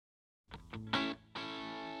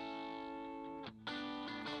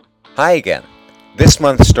Hi again. This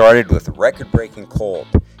month started with record-breaking cold.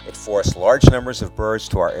 It forced large numbers of birds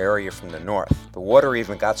to our area from the north. The water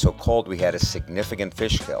even got so cold we had a significant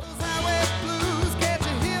fish kill.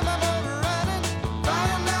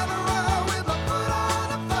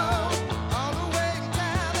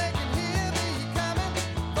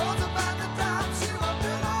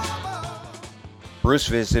 Bruce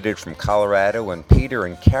visited from Colorado, and Peter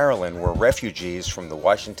and Carolyn were refugees from the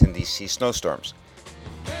Washington, D.C. snowstorms.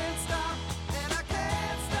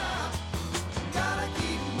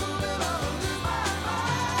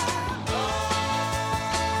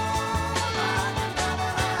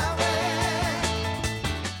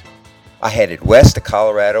 I headed west to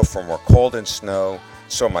Colorado for more cold and snow,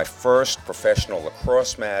 saw my first professional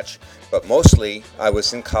lacrosse match, but mostly I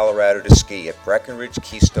was in Colorado to ski at Breckenridge,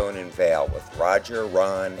 Keystone, and Vail with Roger,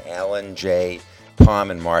 Ron, Alan, Jay,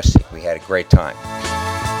 Tom, and Marcy. We had a great time.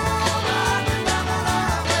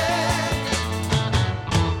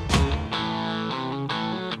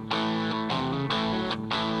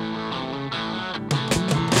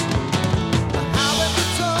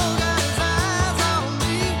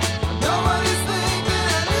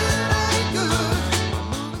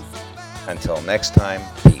 Until next time,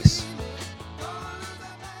 peace.